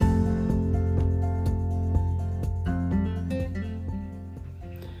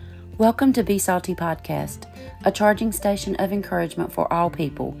Welcome to Be Salty Podcast, a charging station of encouragement for all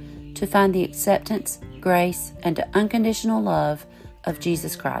people to find the acceptance, grace, and unconditional love of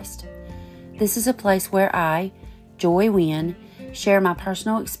Jesus Christ. This is a place where I, Joy Wynn, share my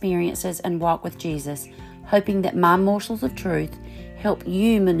personal experiences and walk with Jesus, hoping that my morsels of truth help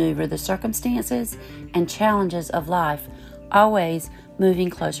you maneuver the circumstances and challenges of life, always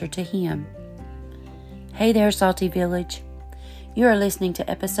moving closer to Him. Hey there, Salty Village. You are listening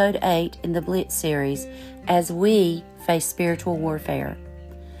to episode 8 in the Blitz series as we face spiritual warfare.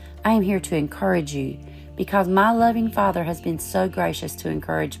 I am here to encourage you because my loving Father has been so gracious to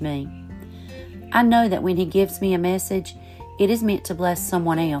encourage me. I know that when He gives me a message, it is meant to bless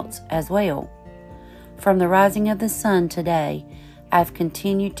someone else as well. From the rising of the sun today, I've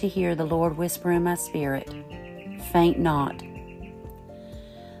continued to hear the Lord whisper in my spirit, "Faint not."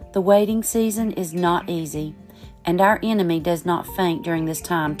 The waiting season is not easy, and our enemy does not faint during this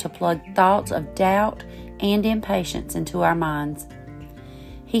time to plug thoughts of doubt and impatience into our minds.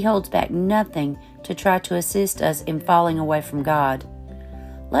 He holds back nothing to try to assist us in falling away from God.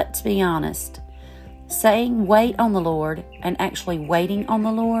 Let's be honest. Saying wait on the Lord and actually waiting on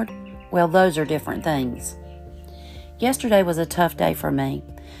the Lord, well, those are different things. Yesterday was a tough day for me.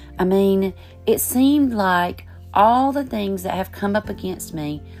 It seemed like all the things that have come up against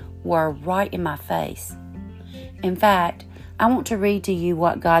me were right in my face. In fact, I want to read to you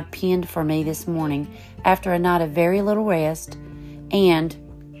what God penned for me this morning after a night of very little rest and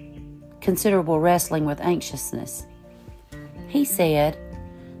considerable wrestling with anxiousness. He said,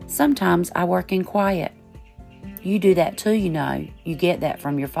 "Sometimes I work in quiet. You do that too, you know. You get that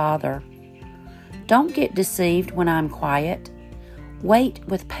from your Father. Don't get deceived when I'm quiet. Wait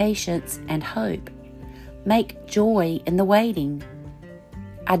with patience and hope. Make joy in the waiting.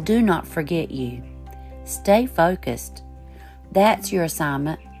 I do not forget you. Stay focused. That's your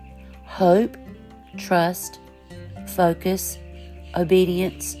assignment. Hope, trust, focus,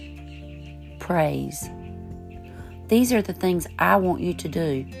 obedience, praise. These are the things I want you to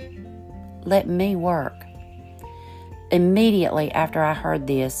do. Let me work." Immediately after I heard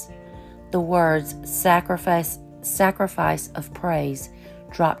this, the words sacrifice of praise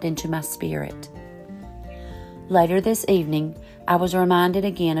dropped into my spirit. Later this evening, I was reminded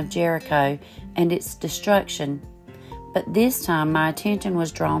again of Jericho and its destruction, but this time my attention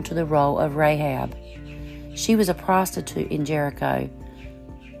was drawn to the role of Rahab. She was a prostitute in Jericho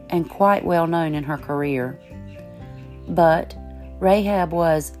and quite well known in her career. But Rahab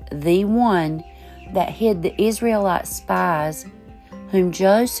was the one that hid the Israelite spies whom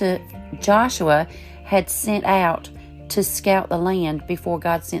Joshua had sent out to scout the land before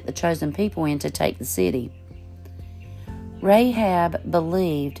God sent the chosen people in to take the city. Rahab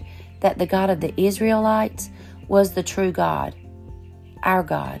believed that the God of the Israelites was the true God, our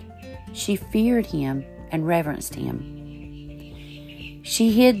God. She feared Him and reverenced Him.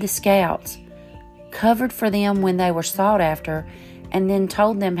 She hid the scouts, covered for them when they were sought after, and then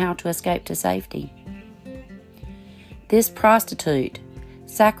told them how to escape to safety. This prostitute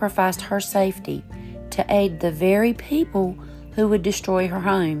sacrificed her safety to aid the very people who would destroy her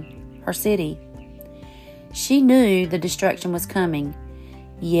home, her city. She knew the destruction was coming,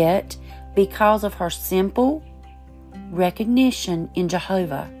 yet because of her simple recognition in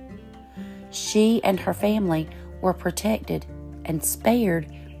Jehovah, she and her family were protected and spared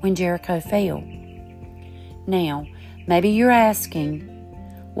when Jericho fell. Now, maybe you're asking,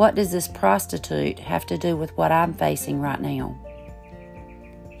 what does this prostitute have to do with what I'm facing right now?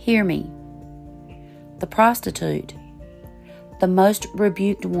 Hear me. The prostitute, the most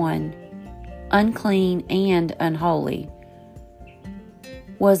rebuked one, unclean and unholy,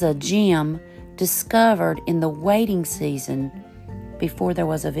 was a gem discovered in the waiting season before there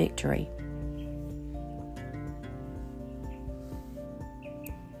was a victory.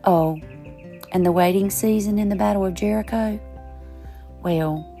 Oh, and the waiting season in the Battle of Jericho?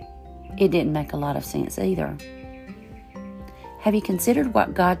 Well, it didn't make a lot of sense either. Have you considered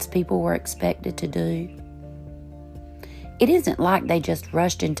what God's people were expected to do? It isn't like they just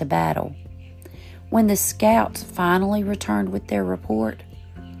rushed into battle. When the scouts finally returned with their report,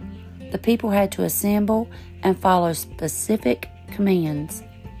 the people had to assemble and follow specific commands.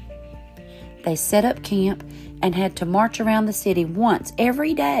 They set up camp and had to march around the city once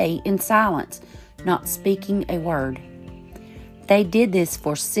every day in silence, not speaking a word. They did this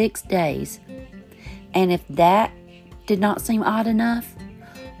for 6 days. And if that did not seem odd enough,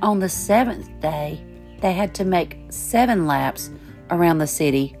 on the 7th day, they had to make 7 laps around the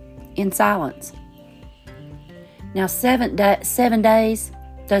city in silence. Now, 7 days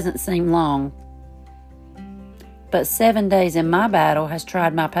doesn't seem long, but 7 days in my battle has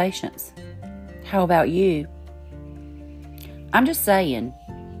tried my patience. How about you? I'm just saying,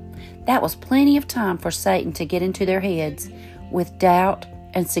 that was plenty of time for Satan to get into their heads with doubt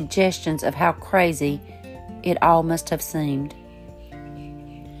and suggestions of how crazy it all must have seemed.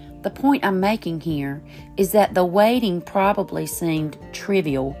 The point I'm making here is that the waiting probably seemed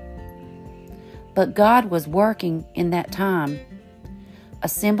trivial, but God was working in that time,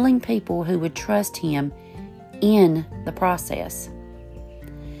 assembling people who would trust Him in the process.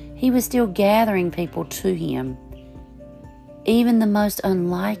 He was still gathering people to Him, even the most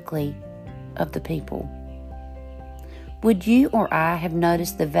unlikely of the people. Would you or I have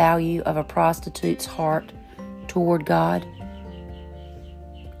noticed the value of a prostitute's heart toward God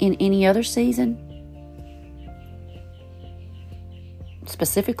in any other season?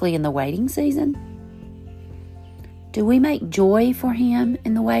 Specifically in the waiting season? Do we make joy for Him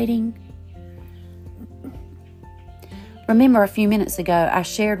in the waiting? Remember, a few minutes ago, I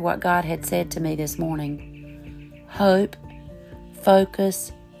shared what God had said to me this morning. Hope,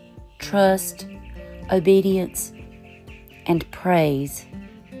 focus, trust, obedience, and praise.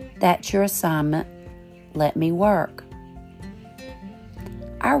 That's your assignment. Let me work.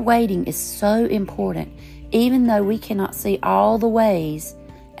 Our waiting is so important, even though we cannot see all the ways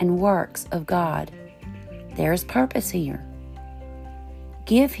and works of God. There is purpose here.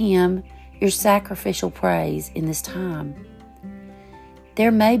 Give Him your sacrificial praise in this time.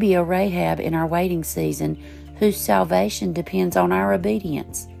 There may be a Rahab in our waiting season whose salvation depends on our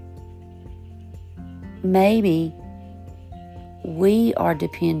obedience. Maybe we are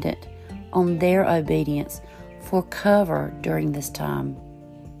dependent on their obedience for cover during this time.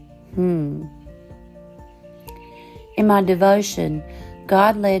 In my devotion,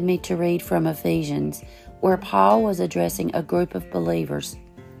 God led me to read from Ephesians, where Paul was addressing a group of believers.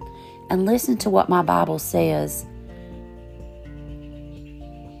 And listen to what my Bible says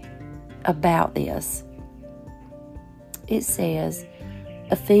about this. It says,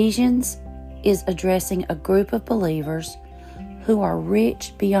 Ephesians is addressing a group of believers who are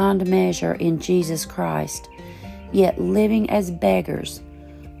rich beyond measure in Jesus Christ, yet living as beggars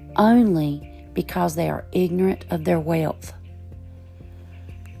only because they are ignorant of their wealth.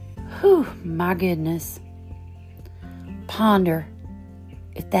 My goodness. Ponder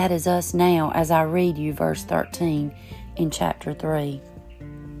if that is us now as I read you verse 13 in chapter 3.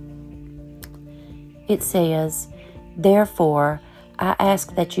 It says, Therefore, I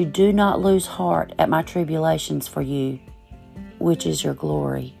ask that you do not lose heart at my tribulations for you, which is your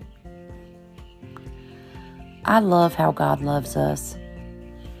glory. I love how God loves us.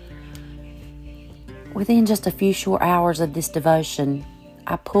 Within just a few short hours of this devotion,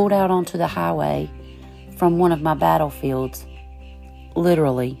 I pulled out onto the highway from one of my battlefields,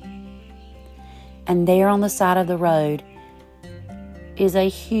 literally. And there on the side of the road is a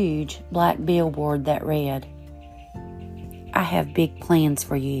huge black billboard that read, I have big plans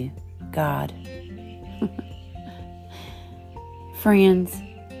for you, God. Friends,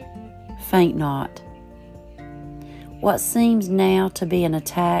 faint not. What seems now to be an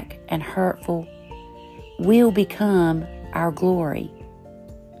attack and hurtful will become our glory,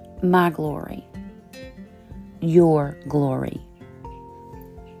 my glory, your glory.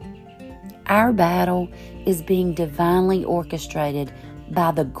 Our battle is being divinely orchestrated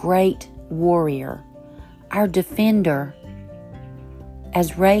by the great warrior, our defender,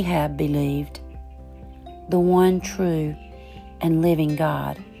 as Rahab believed, the one true and living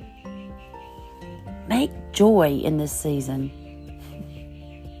God. Make joy in this season.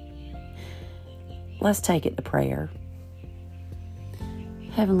 Let's take it to prayer.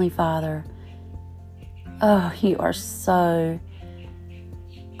 Heavenly Father, you are so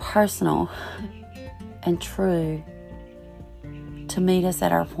personal and true to meet us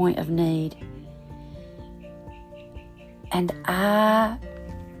at our point of need. And I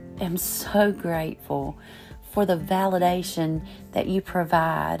am so grateful for the validation that you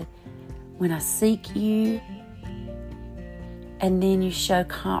provide when I seek you, and then you show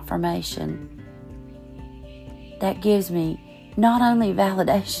confirmation. That gives me not only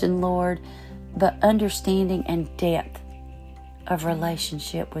validation, Lord, but understanding and depth of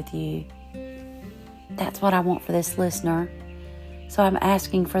relationship with you. That's what I want for this listener. So I'm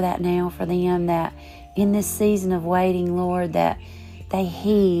asking for that now for them, that in this season of waiting, Lord, that they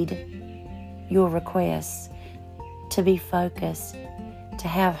heed your requests to be focused, to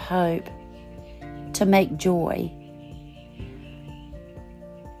have hope, to make joy,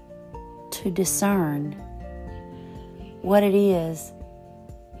 to discern what it is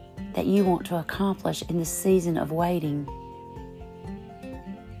that you want to accomplish in this season of waiting.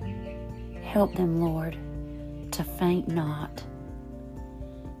 Help them, Lord, to to faint not.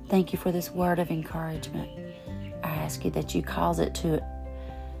 Thank you for this word of encouragement. I ask you that you cause it to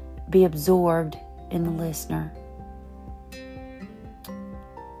be absorbed in the listener,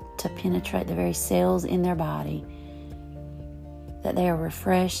 to penetrate the very cells in their body, that they are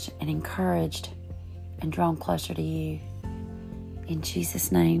refreshed and encouraged and drawn closer to you. In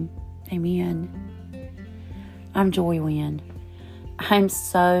Jesus' name, amen. I'm Joy Wynn. I'm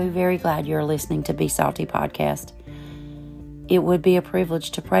so very glad you're listening to Be Salty Podcast. It would be a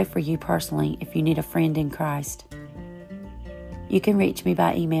privilege to pray for you personally if you need a friend in Christ. You can reach me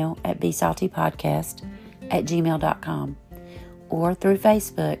by email at besaltypodcast@gmail.com or through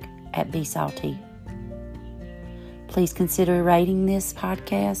Facebook at Be Salty. Please consider rating this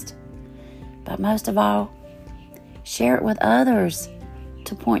podcast, but most of all, share it with others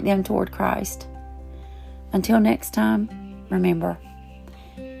to point them toward Christ. Until next time, remember,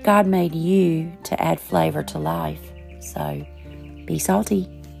 God made you to add flavor to life, so be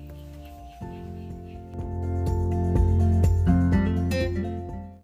salty.